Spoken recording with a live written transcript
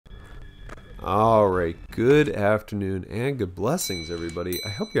Alright, good afternoon and good blessings, everybody. I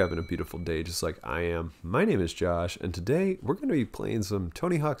hope you're having a beautiful day just like I am. My name is Josh, and today we're going to be playing some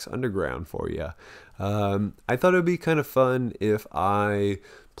Tony Hawk's Underground for you. I thought it would be kind of fun if I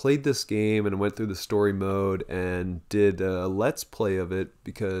played this game and went through the story mode and did a let's play of it,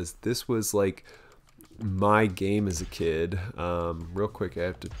 because this was like my game as a kid. Real quick, I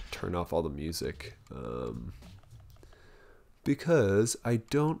have to turn off all the music. Because I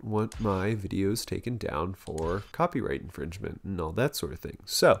don't want my videos taken down for copyright infringement and all that sort of thing.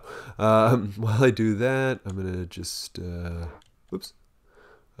 So, while I do that, I'm going to just, oops.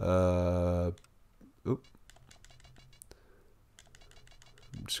 I'm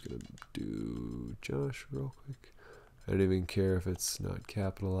just going to do Josh real quick. I don't even care if it's not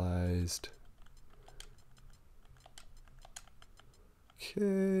capitalized.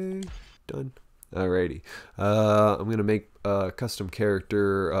 Okay, done. Alrighty, I'm gonna make a custom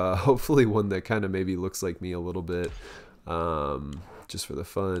character, hopefully one that kind of maybe looks like me a little bit, just for the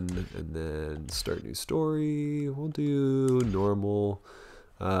fun, and then start new story. We'll do normal,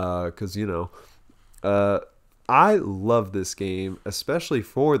 because you know, I love this game, especially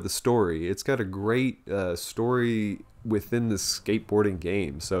for the story. It's got a great story within the skateboarding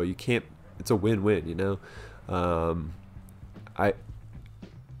game, so you can't, it's a win-win, you know. Oh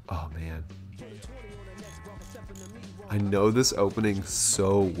man, I know this opening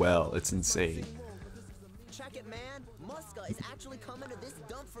so well. It's insane. Check it, man. Muska is actually coming to this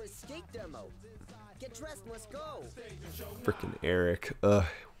dump for a skate demo. Get dressed, let's go. Frickin' Eric. Ugh.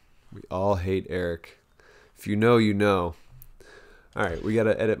 We all hate Eric. If you know, you know. Alright, we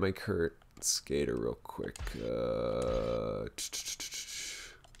gotta edit my Kurt skater real quick.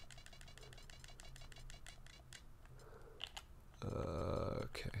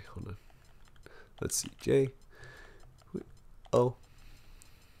 Okay, hold on. Let's see. J. Oh.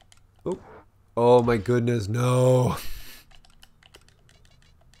 Oh. Oh my goodness, no.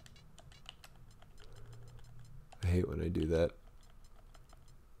 I hate when I do that.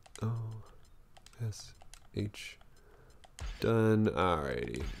 O S H. Done.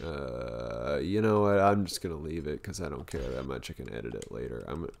 Alrighty. You know what? I'm just gonna leave it because I don't care that much. I can edit it later.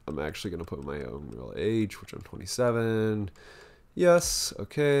 I'm actually gonna put my own real age, which I'm 27. Yes,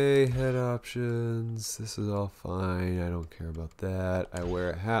 okay, head options, this is all fine, I don't care about that. I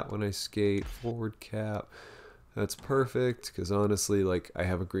wear a hat when I skate, forward cap, that's perfect, because honestly, like, I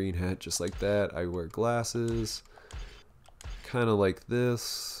have a green hat just like that. I wear glasses, kind of like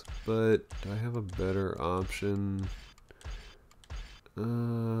this, but do I have a better option?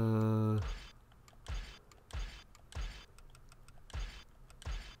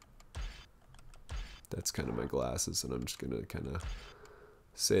 That's kind of my glasses, and I'm just gonna kind of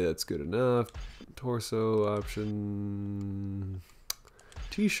say that's good enough. Torso option,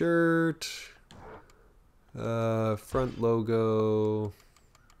 t-shirt, front logo.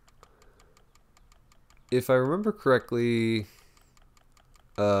 If I remember correctly,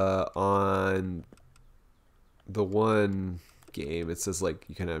 on the one game, it says like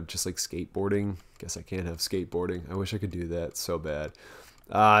you can have just like skateboarding. Guess I can't have skateboarding. I wish I could do that so bad.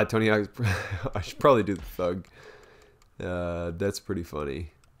 Tony Hawk, I should probably do the thug. That's pretty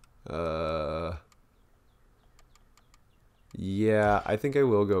funny. Yeah, I think I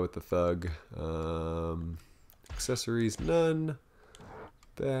will go with the thug. Accessories, none.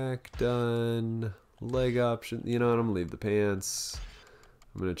 Back, done. Leg option, you know what, I'm gonna leave the pants.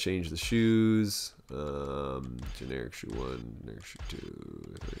 I'm gonna change the shoes. Generic shoe 1, generic shoe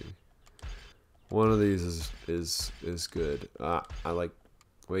 2, 3. One of these is good. I like,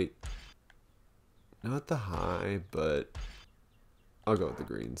 wait, not the high, but I'll go with the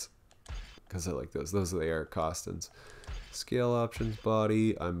greens because I like those. Those are the Eric Costins. Scale options,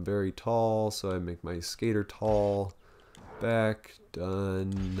 body. I'm very tall, so I make my skater tall. Back,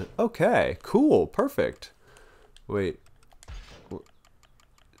 done. Okay, cool, perfect. Wait,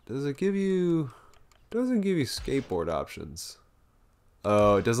 does it give you? Doesn't give you skateboard options.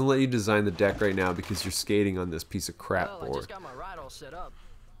 Oh, it doesn't let you design the deck right now because you're skating on this piece of crap Well, board. I just got my ride all set up,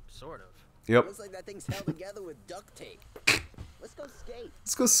 sort of. Yep. Looks like that thing's held together with duct tape. Let's go skate.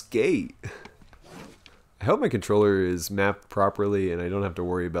 Let's go skate. I hope my controller is mapped properly and I don't have to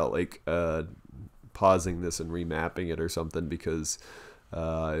worry about like pausing this and remapping it or something, because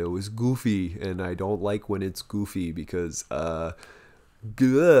it was goofy and I don't like when it's goofy because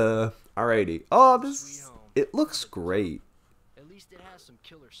alrighty. Oh, this, it looks great. At least it has some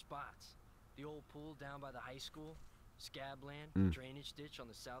killer spots. The old pool down by the high school, Scabland, drainage ditch on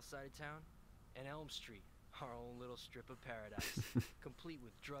the south side of town, and Elm Street, our own little strip of paradise, complete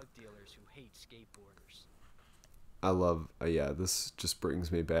with drug dealers who hate skateboarders. I love, yeah, this just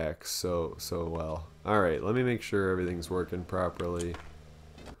brings me back so well. Alright, let me make sure everything's working properly.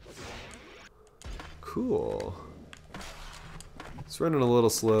 Cool. It's running a little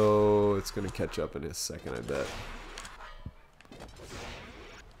slow. It's going to catch up in a second, I bet.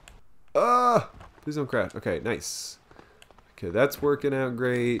 Ah! Please don't crash. Okay, nice. Okay, that's working out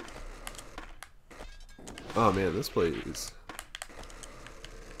great. Oh man, this plays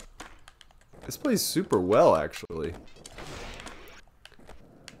super well, actually.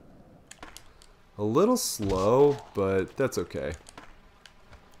 A little slow, but that's okay.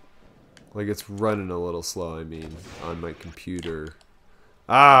 Like, it's running a little slow, I mean, on my computer.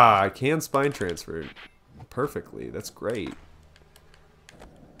 Ah, I can spine transfer it perfectly. That's great.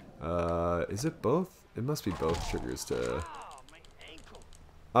 Is it both? It must be both triggers to...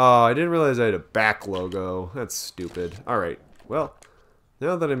 Oh, I didn't realize I had a back logo. That's stupid. Alright, well,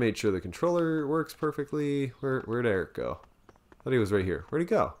 now that I made sure the controller works perfectly, where'd Eric go? I thought he was right here. Where'd he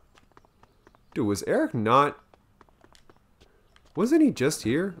go? Dude, was Eric not... Wasn't he just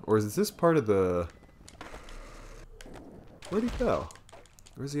here? Or is this part of the... Where'd he go?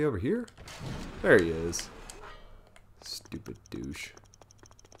 Or is he over here? There he is. Stupid douche.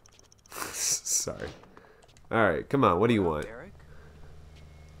 Sorry. Alright, come on, what do you want?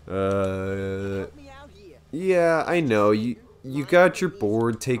 Yeah, I know. You got your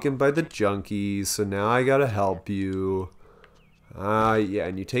board taken by the junkies, so now I gotta help you. Yeah,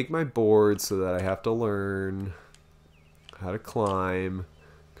 and you take my board so that I have to learn how to climb.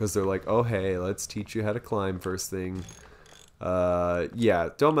 Because they're like, oh hey, let's teach you how to climb first thing. Yeah,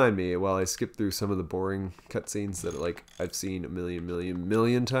 don't mind me while I skip through some of the boring cutscenes that like I've seen a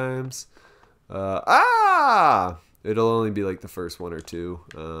million times. It'll only be like the first one or two,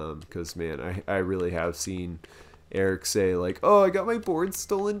 because man, I really have seen Eric say like, oh, I got my board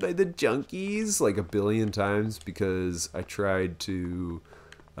stolen by the junkies like a billion times because I tried to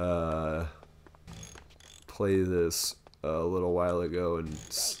play this a little while ago and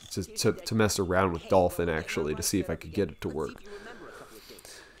to mess around with Dolphin actually to see if I could get it to work.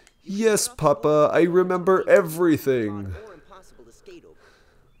 Yes, Papa, I remember everything.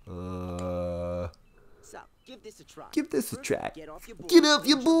 Give this a try. Get off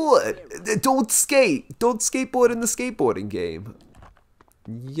your board. Don't skate. Don't skateboard in the skateboarding game.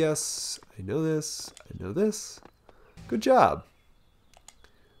 Yes, I know this. I know this. Good job.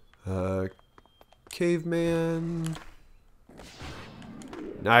 Caveman.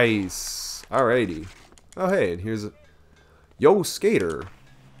 Nice. Alrighty. Oh, hey, and here's a... Yo, skater.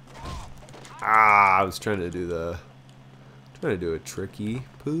 I was trying to do a tricky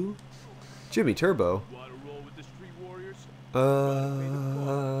poo. Jimmy Turbo.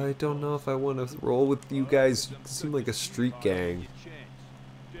 I don't know if I want to roll with you guys. You seem like a street gang.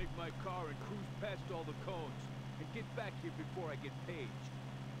 Take my car and cruise past all the cones and get back here before I get paged.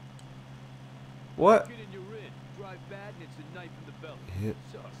 What? Get in your inn, drive bad, and it's a knife in the belly. Yeah.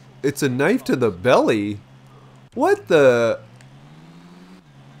 It's a knife to the belly? What the?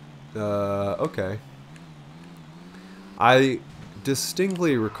 Okay. I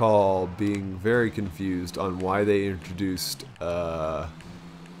distinctly recall being very confused on why they introduced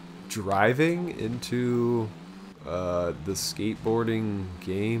driving into the skateboarding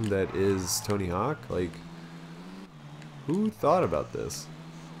game that is Tony Hawk. Like, who thought about this?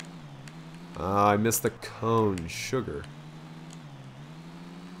 I missed the cone. Sugar.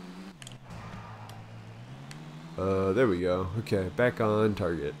 There we go. Okay, back on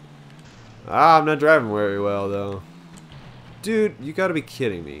target. I'm not driving very well though. Dude, you gotta be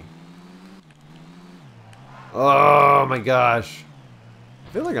kidding me. Oh my gosh. I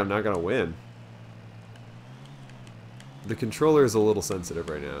feel like I'm not gonna win. The controller is a little sensitive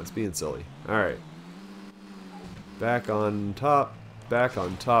right now. It's being silly. Alright. Back on top. Back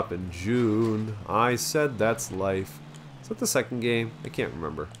on top in June. I said that's life. Is that the second game? I can't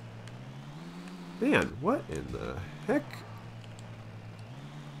remember. Man, what in the heck?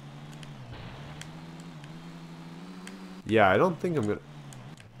 Yeah, I don't think I'm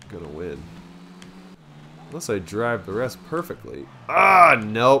gonna win. Unless I drive the rest perfectly.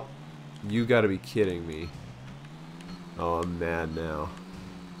 Nope. You gotta be kidding me. Oh, I'm mad now.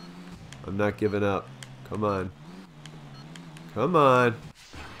 I'm not giving up. Come on. Come on.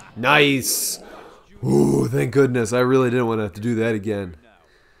 Nice! Ooh, thank goodness. I really didn't want to have to do that again.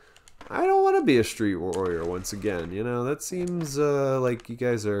 I don't want to be a street warrior once again. You know, that seems like you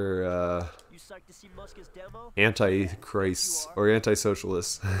guys are anti-Christ or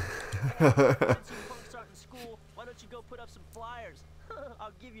anti-socialists. Why don't you go put up some flyers?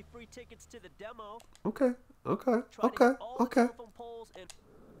 I'll give you free tickets to the demo. Okay.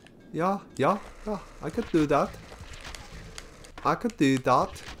 Yeah, I could do that. I could do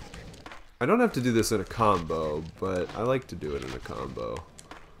that. I don't have to do this in a combo, but I like to do it in a combo.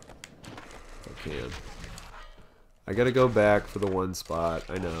 If I can. I gotta go back for the one spot,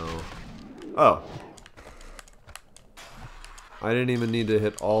 I know. Oh. I didn't even need to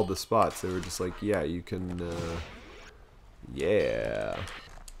hit all the spots. They were just like, yeah, you can, yeah.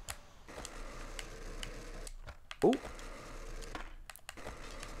 Oh.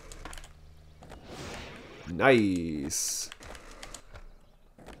 Nice.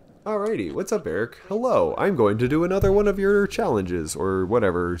 Alrighty, what's up, Eric? Hello, I'm going to do another one of your challenges, or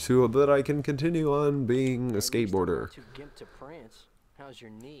whatever, so that I can continue on being a skateboarder. Gimp to prance. How's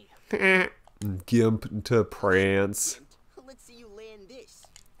your knee? Gimp to prance. Let's see you land this.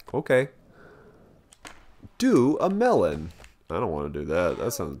 Okay. Do a melon. I don't want to do that.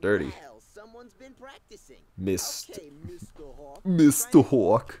 That sounds dirty. Well, someone's been practicing. Okay, Mr. Hawk. Mr.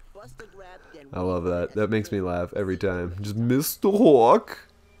 Hawk. Bust a grab, then I love that. That makes me laugh every time. Just Mr. Hawk.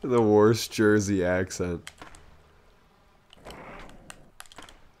 The worst Jersey accent.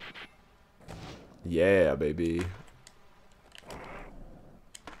 Yeah, baby.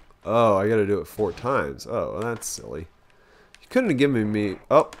 Oh, I gotta do it 4 times. Oh, well, that's silly. You couldn't have given me...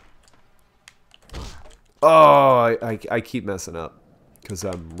 Oh! Oh, I keep messing up. Because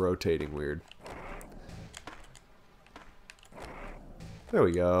I'm rotating weird. There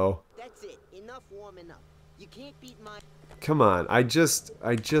we go. That's it. Enough warming up. You can't beat my... Come on, I just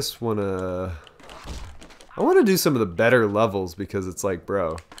wanna... I wanna do some of the better levels because it's like,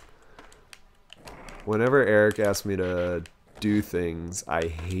 bro... Whenever Eric asks me to do things, I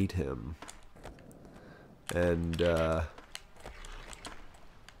hate him. And,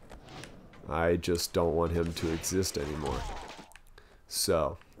 I just don't want him to exist anymore.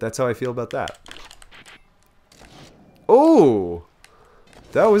 So, that's how I feel about that. Oh!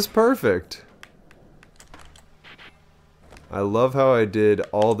 That was perfect! I love how I did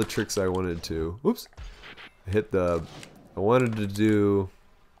all the tricks I wanted to. Whoops. I hit the... I wanted to do...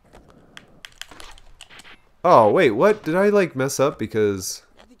 Oh, wait, what? Did I, like, mess up because...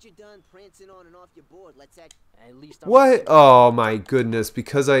 Now that you're done prancing on and off your board, let's act... At least What? Oh, my goodness.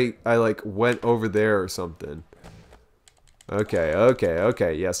 Because I like, went over there or something. Okay, okay,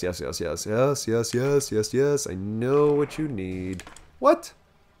 okay. Yes, yes, yes, yes, yes, yes, yes, yes, yes. I know what you need. What?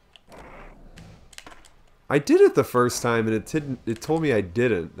 I did it the first time and it told me I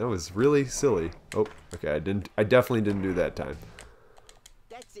didn't. That was really silly. Oh, okay, I definitely didn't do that time.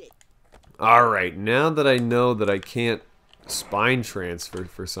 That's it. Alright, now that I know that I can't spine transfer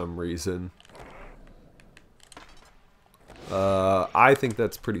for some reason, I think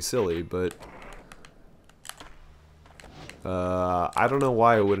that's pretty silly, but I don't know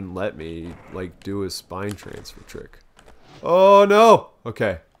why it wouldn't let me, like, do a spine transfer trick. Oh, no!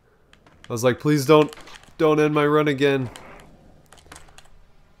 Okay. I was like, please don't end my run again.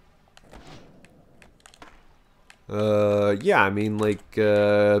 Yeah, I mean, like,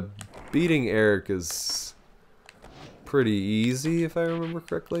 beating Eric is pretty easy, if I remember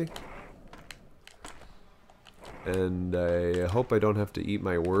correctly. And I hope I don't have to eat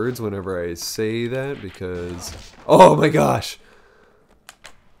my words whenever I say that, because... Oh my gosh!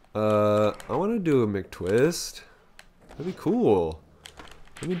 I want to do a McTwist. That'd be cool.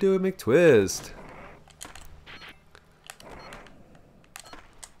 Let me do a McTwist.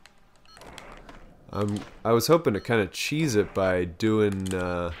 I was hoping to kind of cheese it by doing,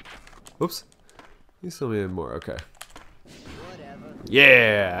 whoops. You still need more, okay. Whatever.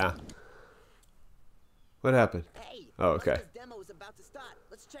 Yeah! What happened? Hey, Oh, okay. this demo is about to start.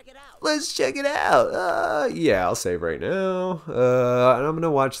 Let's check it out. Let's check it out! Yeah, I'll save right now. And I'm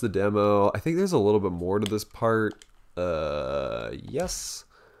gonna watch the demo. I think there's a little bit more to this part. Yes.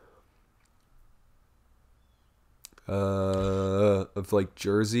 Of like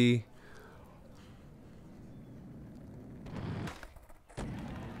Jersey.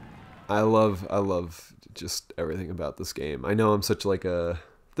 I love just everything about this game. I know I'm such like a...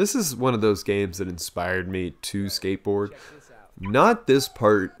 This is one of those games that inspired me to skateboard. Not this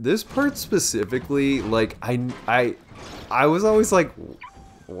part. This part specifically, like, I was always like,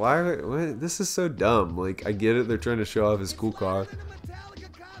 why? This is so dumb. Like, I get it. They're trying to show off his cool car.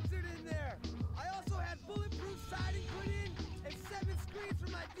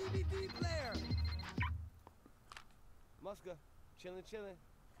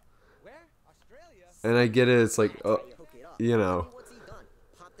 And I get it. It's like, you know,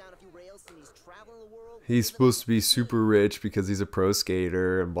 he's supposed to be super rich because he's a pro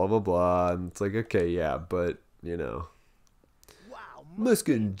skater and blah blah blah. And it's like, okay, yeah, but you know,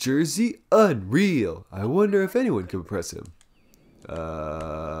 Muska in Jersey, unreal. I wonder if anyone can impress him.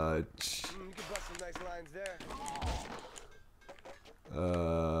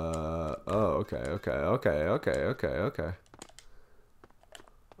 Oh, okay.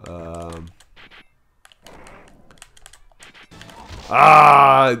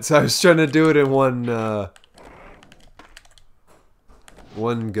 So I was trying to do it in one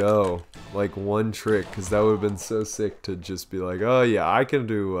go, like one trick, because that would have been so sick to just be like, oh yeah, I can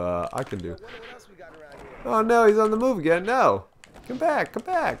do. Oh no, he's on the move again. No, come back.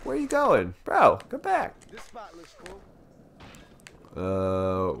 Where are you going, bro? Come back. This spot looks cool.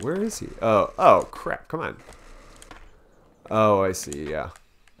 Where is he? Oh crap! Come on. Oh, I see. Yeah.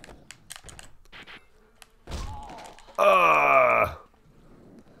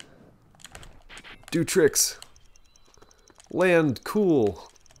 Do tricks. Land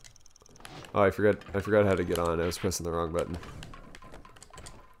cool. Oh, I forgot how to get on. I was pressing the wrong button.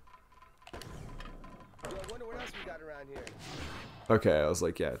 Yo, I wonder what else we got around here. Okay, I was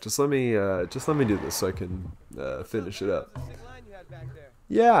like, yeah, just let me do this so I can finish it up. That was a sick line you had back there.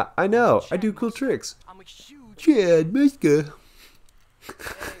 Yeah, I know. I do cool tricks. I'm a huge. Chad Muska. Hey,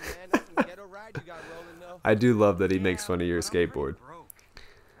 man, that's some ghetto ride you got rolling, though. I do love that he makes fun of your skateboard.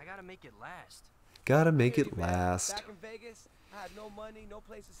 I gotta make it last. Gotta make Hey, it man, last. Back in Vegas, I had no money, no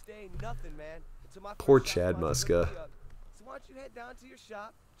place to stay, nothing, man. Until my Poor first shop Chad sponsor Muska. hooked me up. So why don't you head down to your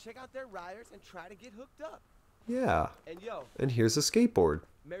shop, check out their riders, and try to get hooked up. Yeah. And yo, And here's a skateboard.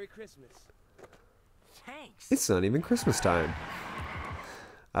 Merry Christmas. Thanks. It's not even Christmas time.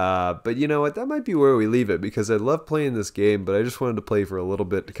 But you know what? That might be where we leave it, because I love playing this game, but I just wanted to play for a little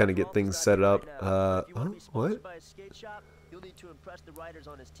bit to kind of get things set up. If you want to be What? sponsored by a skate shop, you'll need to impress the riders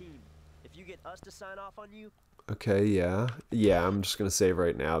on his team. If you get us to sign off on you, Okay, yeah. Yeah, I'm just going to save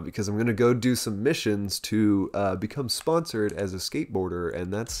right now because I'm going to go do some missions to become sponsored as a skateboarder,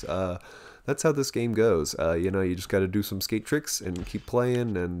 and that's how this game goes. You know, you just got to do some skate tricks and keep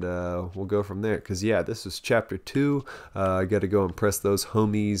playing, and we'll go from there. Because, yeah, this is Chapter 2. I got to go impress those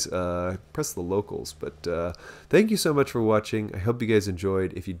homies, impress the locals. But thank you so much for watching. I hope you guys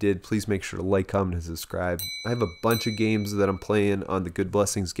enjoyed. If you did, please make sure to like, comment, and subscribe. I have a bunch of games that I'm playing on the Good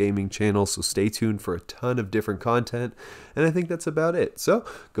Blessings Gaming channel, so stay tuned for a ton of different content. And I think that's about it. So,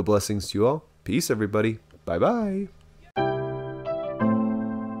 good blessings to you all. Peace, everybody. Bye-bye.